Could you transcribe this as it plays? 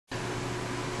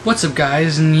What's up,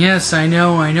 guys? And yes, I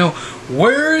know.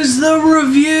 Where's the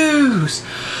reviews?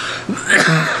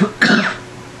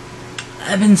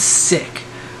 I've been sick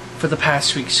for the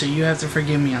past week, so you have to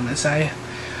forgive me on this.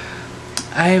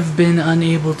 I've been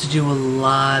unable to do a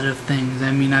lot of things.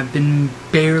 I mean, I've been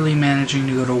barely managing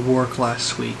to go to work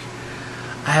last week.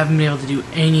 I haven't been able to do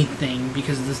anything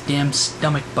because of this damn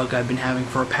stomach bug I've been having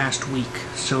for a past week.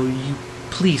 So you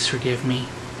please forgive me.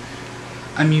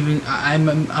 I'm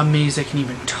amazed I can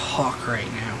even talk right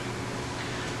now.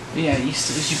 But yeah,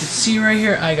 as you can see right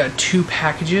here, I got 2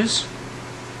 packages.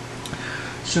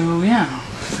 So yeah,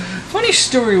 funny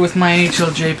story with my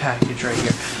HLJ package right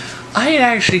here. I had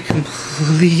actually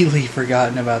completely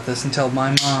forgotten about this until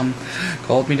my mom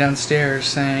called me downstairs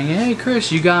saying, "Hey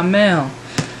Chris, you got mail,"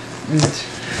 and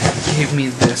gave me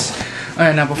this.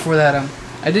 Alright, now before that,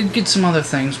 I did get some other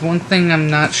things. One thing I'm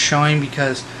not showing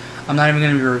because I'm not even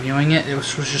going to be reviewing it. It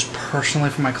was just personally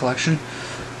for my collection.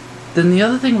 Then the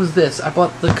other thing was this. I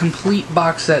bought the complete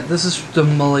box set. This is the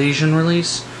Malaysian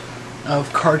release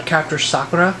of Cardcaptor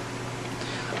Sakura.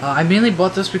 I mainly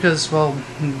bought this because, well,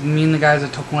 me and the guys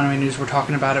at Toku Anime News were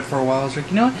talking about it for a while. I was like,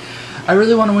 you know what? I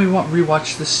really want to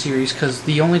rewatch this series because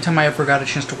the only time I ever got a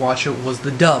chance to watch it was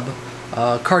the dub,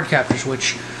 Cardcaptors,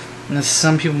 which, as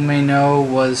some people may know,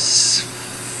 was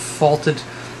faulted.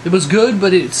 It was good,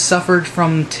 but it suffered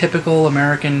from typical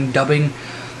American dubbing.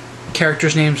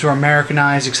 Characters' names were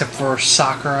Americanized except for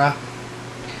Sakura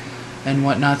and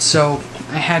whatnot, so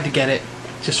I had to get it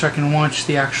just so I can watch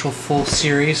the actual full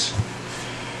series.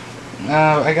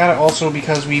 I got it also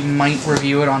because we might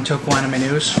review it on Toku Anime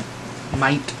News.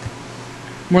 Might.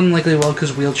 More than likely will,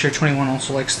 because Wheelchair 21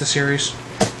 also likes the series.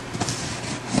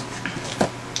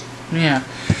 Yeah.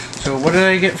 So what did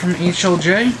I get from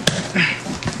HLJ?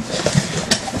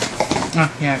 Oh,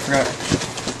 yeah, I forgot.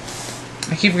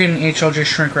 I keep forgetting HLJ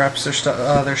shrink wraps their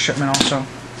shipment also.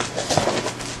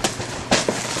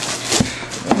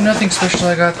 Nothing special.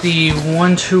 I got the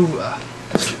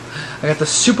I got the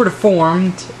Super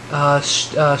Deformed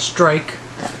Strike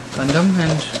Gundam,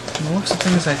 and the looks of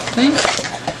things, I think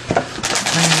I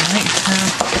might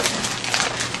have.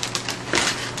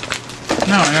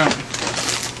 No, I don't.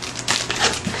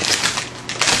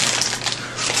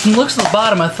 From the looks at the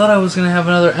bottom, I thought I was going to have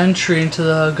another entry into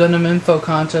the Gundam Info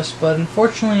contest, but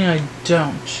unfortunately I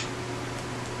don't.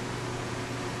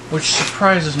 Which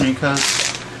surprises me, because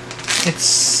it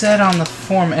said on the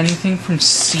form anything from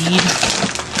seed.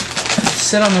 It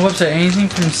said on the website anything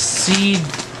from seed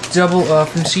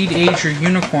from seed age or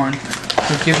unicorn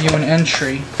would give you an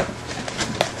entry.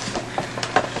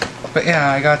 But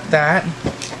yeah, I got that.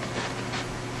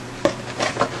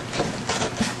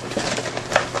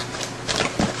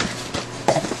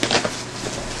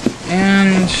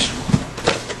 And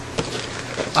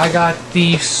I got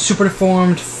the Super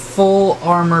Deformed Full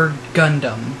Armored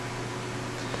Gundam.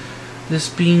 This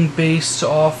being based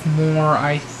off more,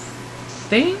 I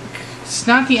think, it's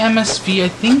not the MSV, I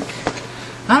think.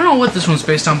 I don't know what this one's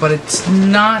based on, but it's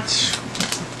not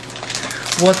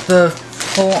what the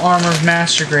Full Armor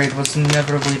Master Grade was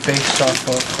inevitably based off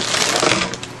of.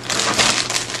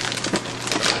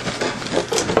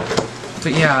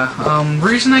 But yeah,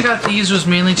 reason I got these was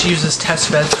mainly to use as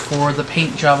test beds for the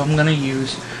paint job I'm gonna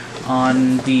use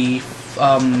on the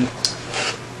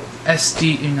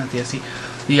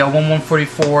the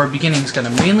 1144 Beginnings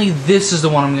Gundam. Mainly, this is the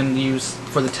one I'm gonna use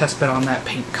for the test bed on that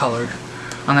paint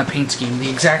scheme. The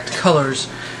exact colors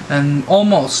and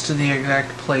almost the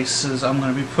exact places I'm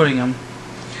gonna be putting them.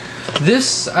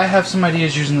 This, I have some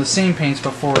ideas using the same paints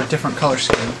but for a different color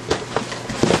scheme.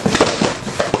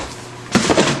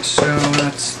 So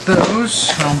that's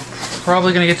those. I'm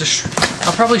probably gonna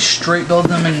I'll probably straight build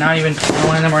them and not even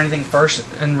tone them or anything first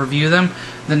and review them,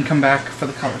 then come back for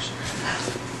the colors.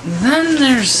 Then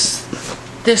there's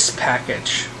this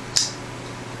package.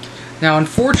 Now,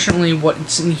 unfortunately,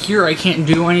 what's in here I can't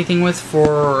do anything with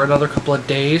for another couple of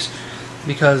days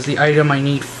because the item I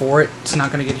need for it's not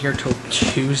gonna get here till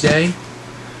Thursday.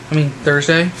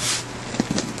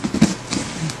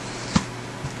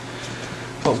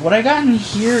 But what I got in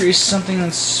here is something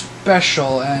that's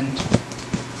special and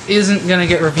isn't gonna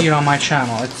get reviewed on my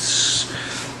channel.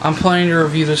 I'm planning to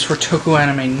review this for Toku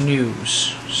Anime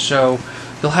News, so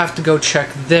you'll have to go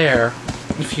check there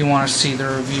if you want to see the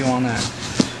review on that.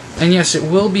 And yes, it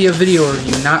will be a video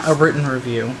review, not a written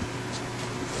review,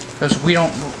 because we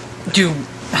don't do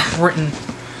written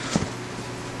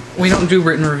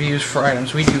reviews for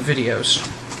items. We do videos.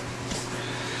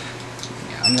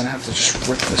 I'm gonna have to just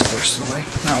rip this first away.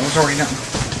 No, it was already done.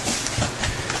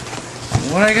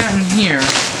 What I got in here is,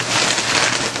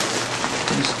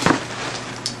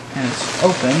 and it's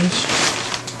opened,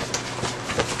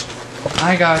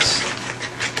 I got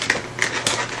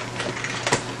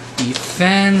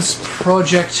Defense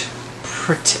Project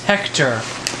Protector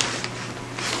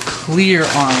Clear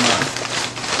Armor.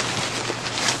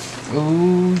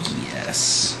 Oh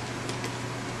yes.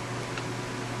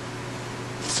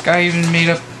 This guy even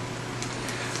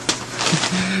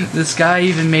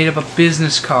made up a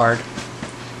business card.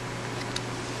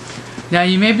 Now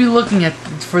you may be looking at,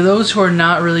 for those who are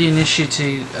not really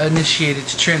initiated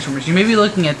to Transformers, you may be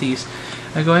looking at these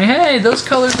and going, hey, those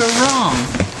colors are wrong.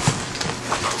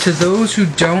 To those who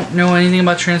don't know anything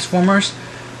about Transformers,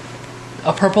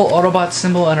 a purple Autobot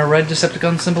symbol and a red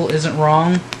Decepticon symbol isn't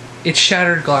wrong. It's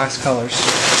shattered glass colors.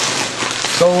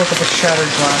 Go look up a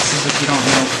shattered glasses if you don't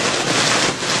know.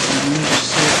 Let me just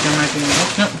see if there might be...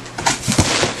 Nope.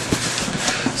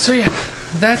 So yeah,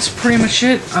 that's pretty much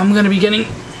it. I'm going to be getting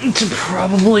to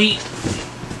probably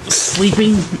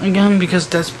sleeping again, because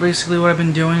that's basically what I've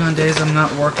been doing on days I'm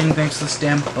not working thanks to this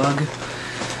damn bug.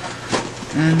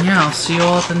 And yeah, I'll see you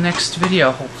all at the next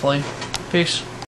video, hopefully. Peace.